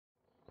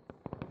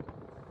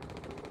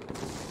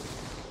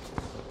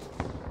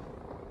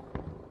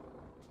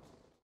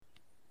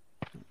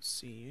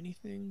see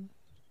anything.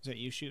 Is that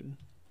you shooting?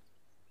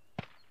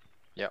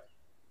 Yep.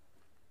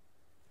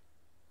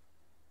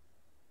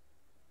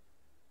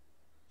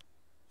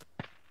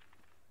 I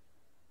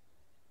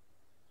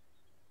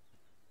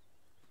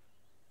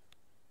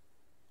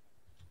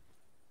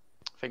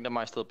think there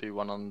might still be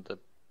one on the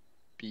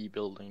B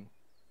building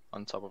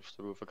on top of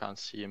the roof. I can't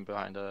see him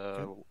behind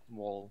a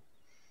wall.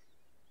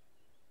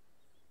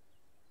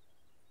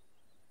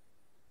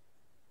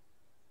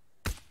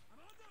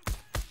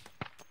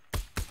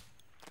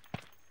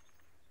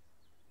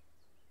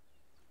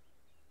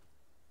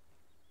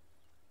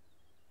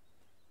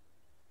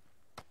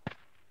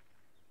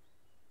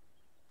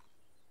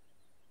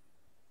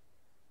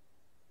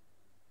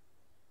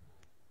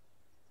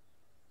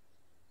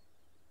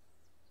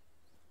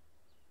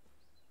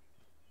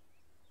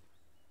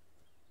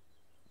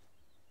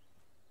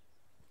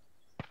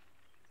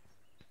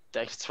 They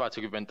actually tried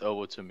to vent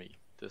over to me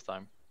this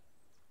time.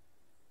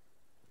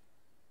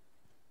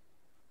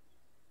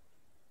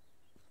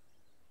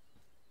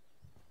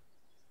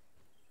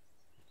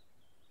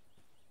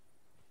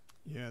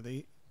 Yeah,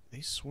 they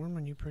swarm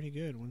on you pretty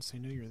good once they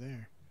know you're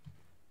there.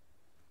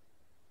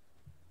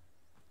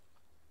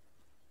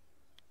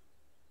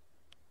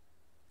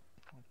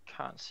 I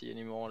can't see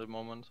anymore at the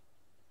moment.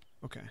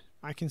 Okay,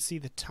 I can see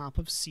the top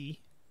of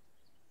C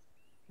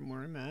from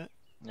where I'm at.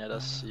 Yeah,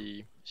 that's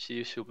C. C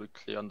is super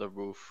clear on the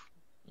roof.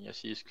 Yeah,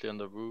 C is clear on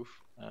the roof,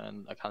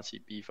 and I can't see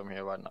B from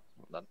here right now.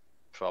 That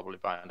probably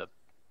behind that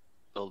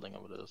building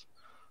over there.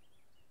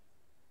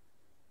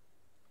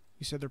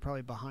 You said they're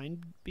probably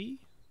behind B?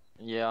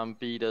 Yeah, on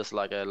B there's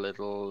like a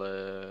little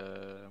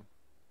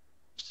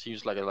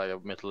seems like a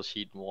metal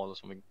sheet wall or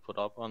something put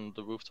up on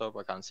the rooftop.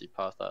 I can't see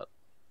past that.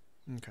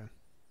 Okay.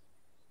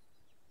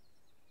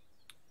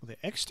 Well, the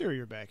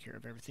exterior back here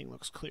of everything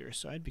looks clear,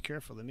 so I'd be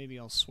careful. They may be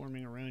all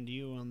swarming around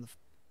you on the,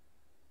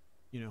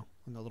 you know,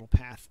 on the little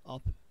path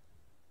up.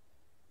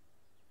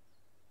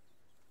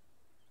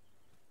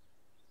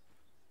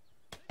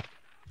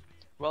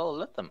 Well,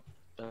 let them.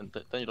 Then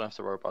you don't have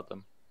to worry about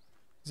them.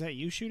 Is that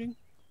you shooting?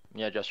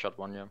 Yeah, just shot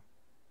one, yeah.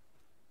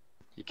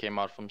 He came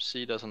out from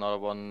C, there's another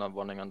one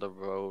running on the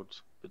road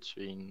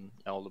between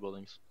all the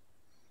buildings.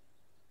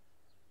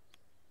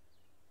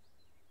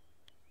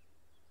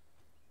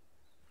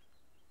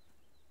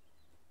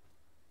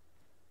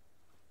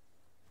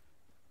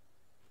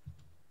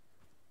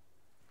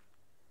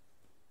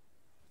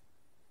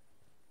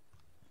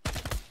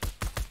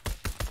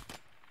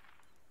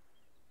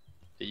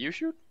 Did you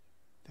shoot?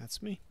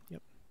 That's me,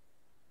 yep.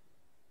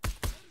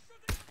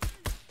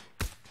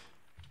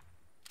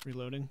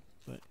 Reloading,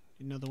 but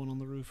another one on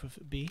the roof of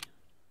B.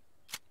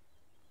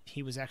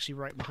 He was actually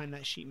right behind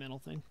that sheet metal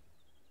thing.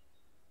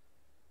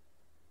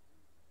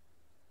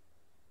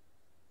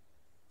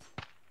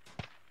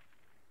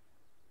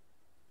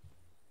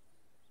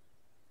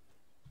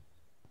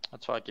 I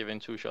tried giving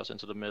 2 shots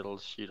into the middle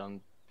sheet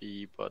on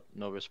B, but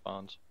no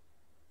response.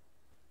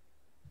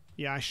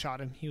 Yeah, I shot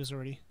him. He was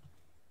already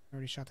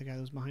shot the guy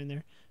that was behind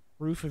there.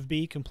 Roof of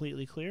B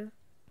completely clear.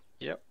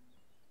 Yep.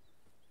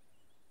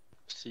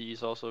 C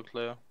is also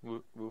clear,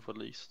 roof at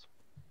least.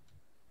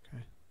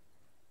 Okay.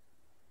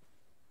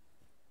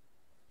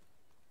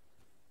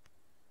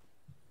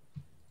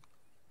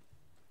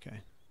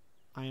 Okay.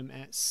 I am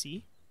at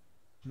C.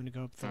 I'm going to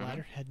go up the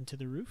ladder, head into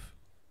the roof.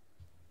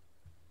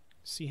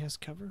 C has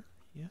cover.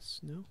 Yes,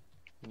 no?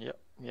 Yep,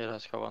 yeah, it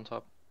has cover on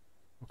top.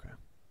 Okay.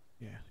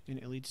 Yeah, and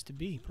it leads to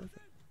B.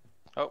 Perfect.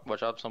 Oh,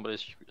 watch out,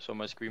 somebody's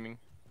screaming.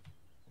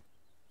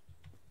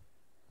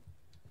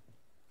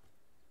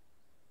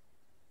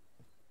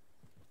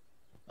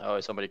 Oh,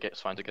 somebody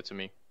trying to get to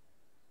me.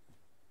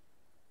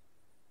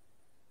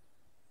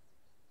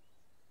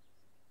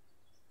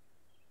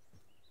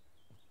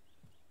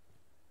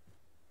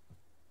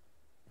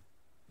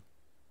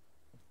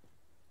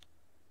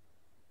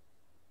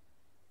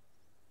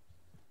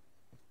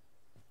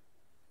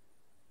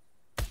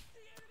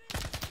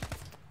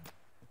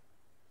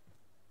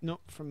 No,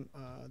 from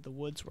the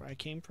woods where I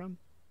came from.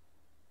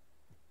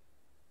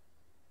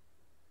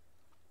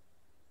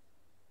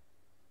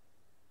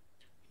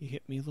 He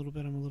hit me a little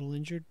bit. I'm a little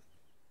injured,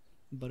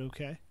 but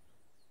okay.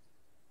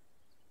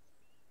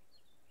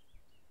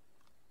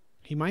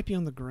 He might be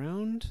on the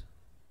ground.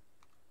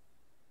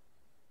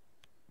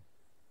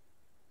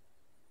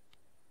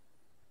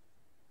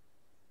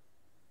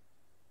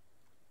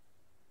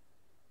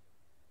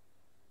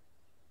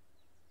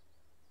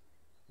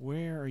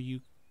 Where are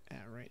you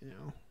at right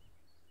now?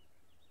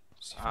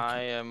 I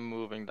am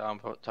moving down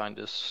behind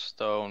the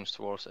stones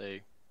towards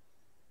A.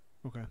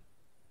 Okay.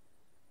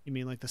 You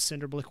mean like the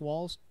cinder brick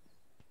walls?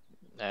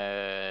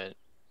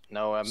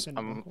 No, I'm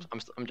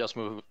just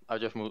moved. I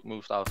just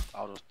moved out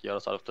of the other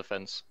side of the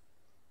fence.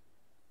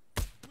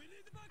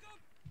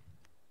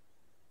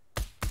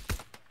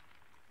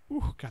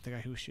 Ooh, got the guy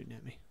who was shooting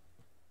at me.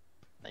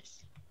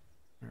 Nice.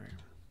 All right.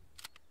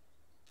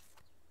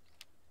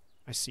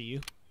 I see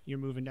you. You're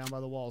moving down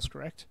by the walls,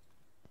 correct?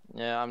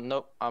 Yeah,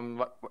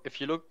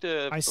 if you look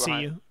I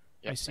see you.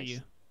 Yeah, I see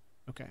you.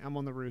 Okay, I'm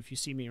on the roof. You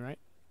see me, right?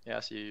 Yeah, I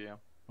see you. Yeah.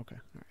 Okay,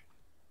 all right.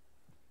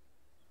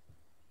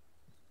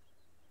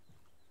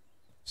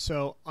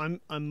 So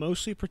I'm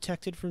mostly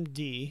protected from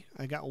D.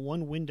 I got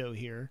one window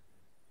here.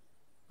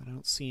 I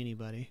don't see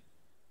anybody.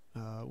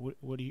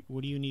 What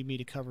do you need me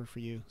to cover for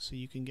you so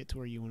you can get to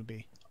where you want to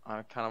be?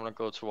 I kind of want to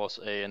go towards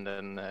A, and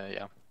then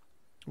yeah,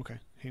 Okay,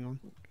 hang on.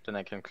 then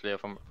I can clear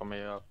from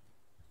here up.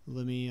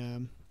 Let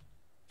me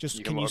just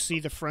Can can you walk.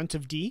 see the front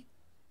of D?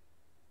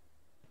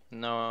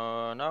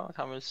 No, no, I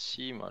can't really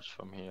see much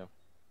from here.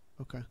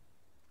 Okay.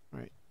 All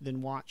right.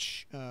 Then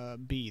watch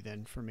B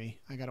then for me.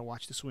 I got to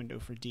watch this window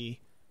for D.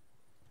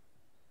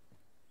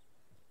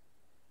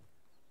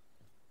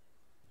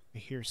 I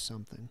hear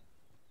something.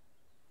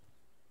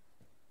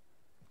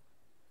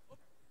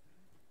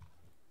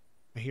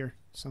 I hear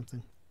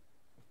something.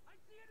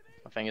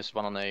 I think it's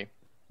one on A.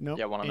 Nope.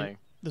 Yeah, one on A.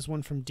 There's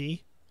one from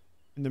D,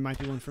 and there might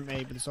be one from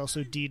A, but there's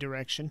also D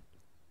direction.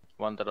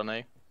 One dead on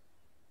A.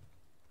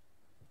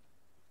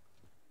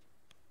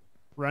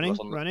 Running,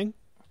 On running.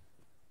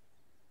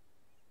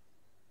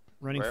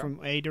 Running Where? from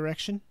A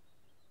direction.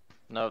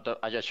 No,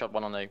 I just shot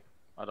one on A.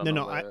 I don't No,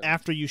 know. no.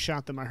 After you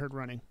shot them, I heard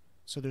running.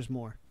 So there's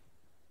more.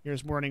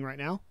 Here's running right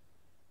now.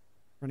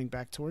 Running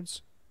back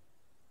towards.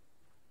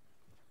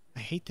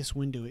 I hate this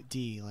window at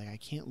D. Like I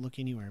can't look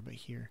anywhere but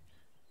here.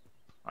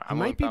 I'm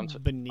might be moving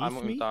down beneath I'm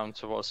moving me. down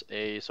towards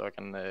A so I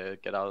can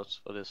get out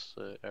of this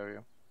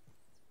area.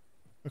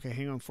 Okay,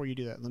 hang on before you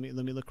do that. Let me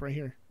look right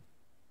here.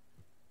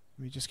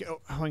 Let me just get. Oh,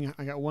 hang on.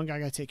 I got one guy I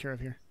gotta take care of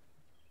here.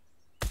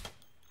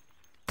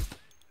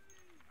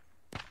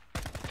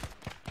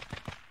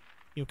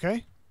 You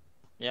okay?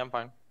 Yeah, I'm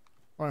fine.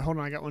 All right, hold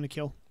on. I got one to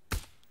kill.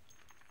 God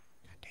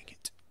dang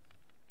it.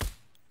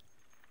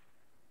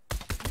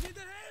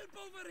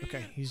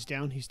 Okay, he's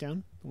down. He's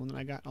down. The one that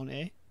I got on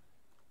A.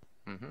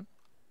 Mm-hmm.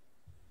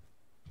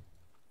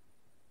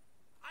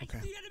 Okay.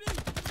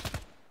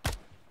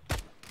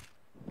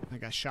 I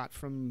got shot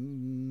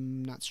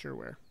from not sure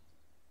where.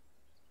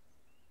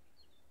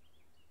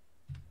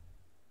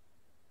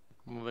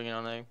 Moving in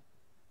on A.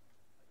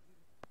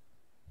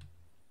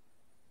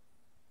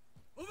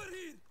 Over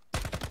here.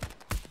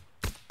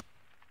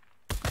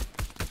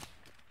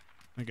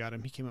 I got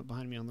him. He came up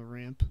behind me on the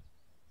ramp.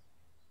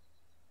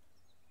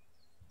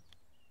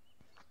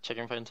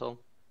 Checking for intel.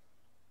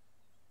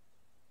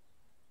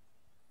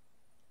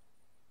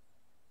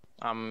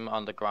 I'm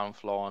on the ground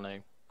floor on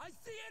A. I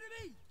see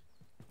enemy.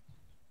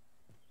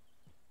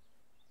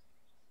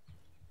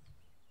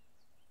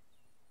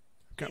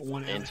 Got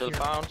one out Intel here.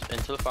 found.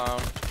 Intel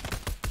found.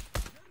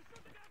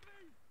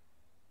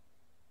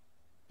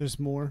 There's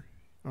more.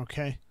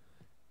 Okay.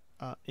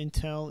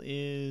 Intel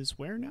is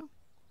where now?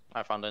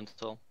 I found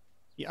intel.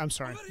 Yeah, I'm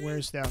sorry.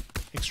 Where's the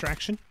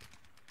extraction?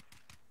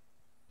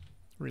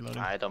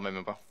 Reloading. I don't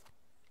remember.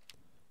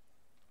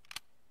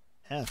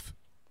 F.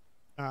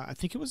 I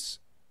think it was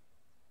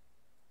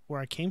where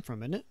I came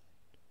from, isn't it?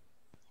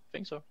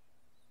 Think so.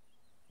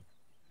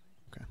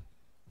 Okay.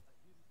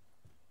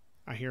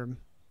 I hear him.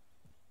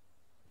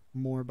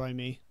 More by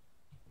me.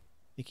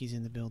 I think he's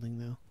in the building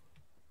though.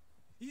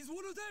 He's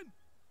one of them.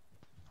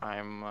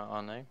 I'm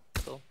on A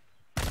still.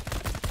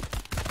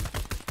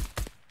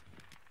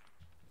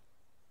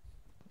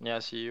 Yeah, I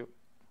see you.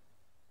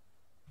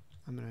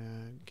 I'm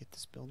gonna get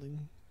this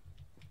building.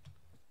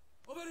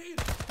 Over here.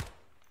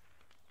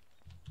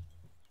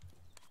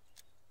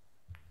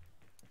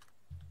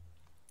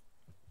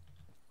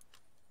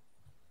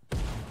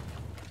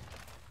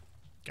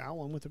 Got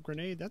one with a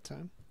grenade that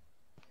time.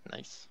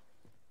 Nice.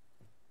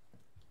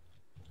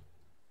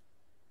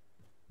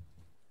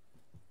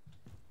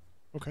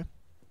 Okay.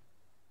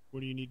 What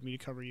do you need me to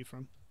cover you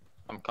from?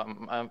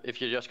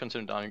 If you just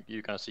continue down,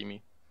 you're gonna see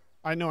me.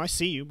 I know I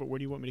see you, but where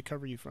do you want me to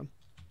cover you from?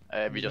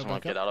 We You just go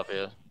want to back get out of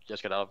here.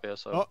 Just get out of here.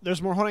 So. Oh,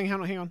 there's more. Hang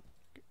on, hang on.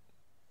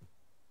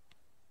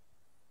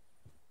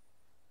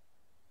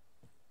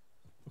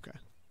 Okay.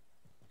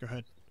 Go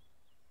ahead.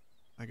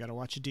 I gotta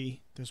watch a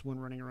D. There's one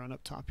running around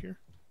up top here.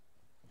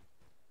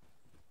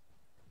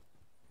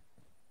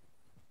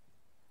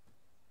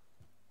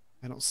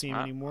 I don't see him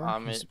anymore.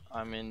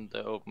 I'm in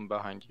the open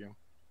behind you,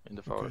 in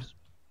the forest.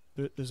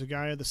 There's a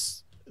guy at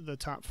the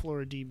top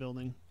floor of D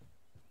building.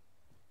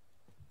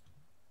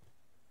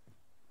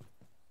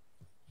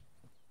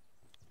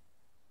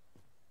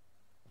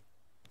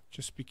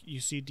 You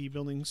see D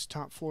building's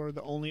top floor,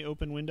 the only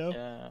open window.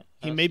 Yeah.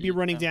 He may be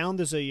running down.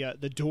 There's a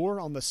the door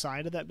on the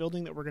side of that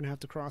building that we're gonna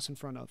have to cross in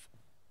front of.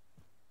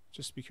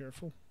 Just be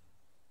careful.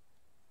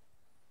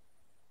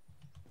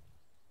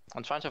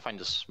 I'm trying to find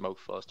the smoke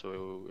for us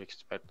to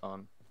expect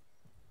on.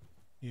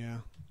 Yeah.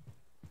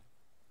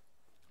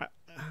 I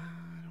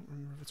don't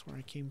remember if it's where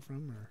I came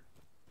from or.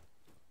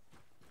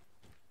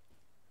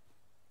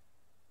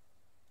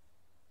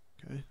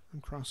 Okay,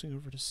 I'm crossing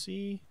over to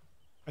C.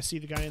 I see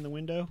the guy in the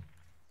window.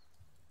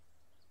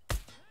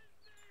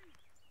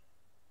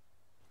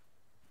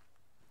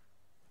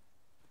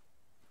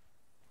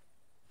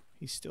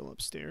 He's still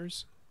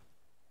upstairs.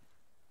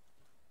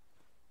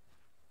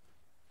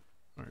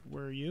 Alright,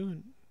 where are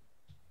you?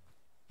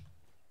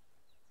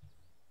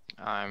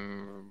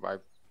 I'm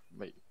right.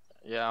 Wait.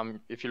 Yeah.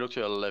 If you look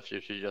to your left,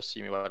 you should just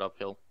see me right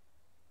uphill.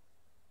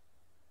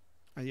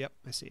 Yep,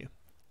 I see you.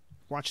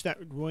 Watch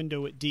that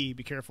window at D.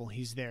 Be careful.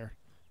 He's there.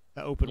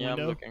 That open Yeah,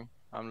 window. I'm looking.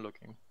 I'm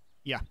looking.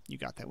 Yeah, you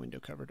got that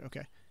window covered.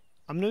 Okay.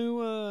 I'm going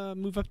to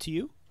move up to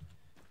you.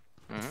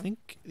 I Mhm.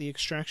 think the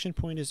extraction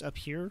point is up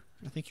here.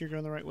 I think you're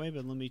going the right way,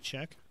 but let me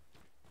check.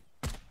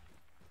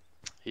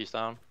 He's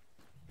down.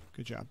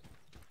 Good job.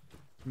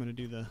 I'm going to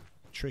do the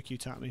trick you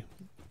taught me.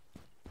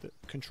 The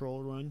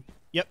control run.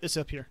 Yep, it's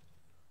up here.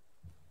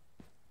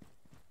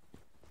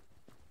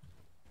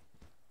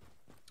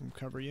 I'll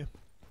cover you.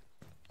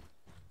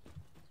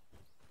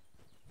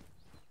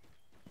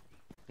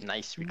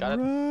 Nice, we got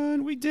it.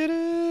 Run! We did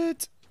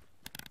it!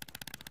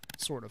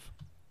 Sort of.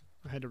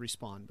 I had to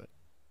respawn, but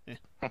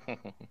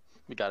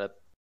We got it.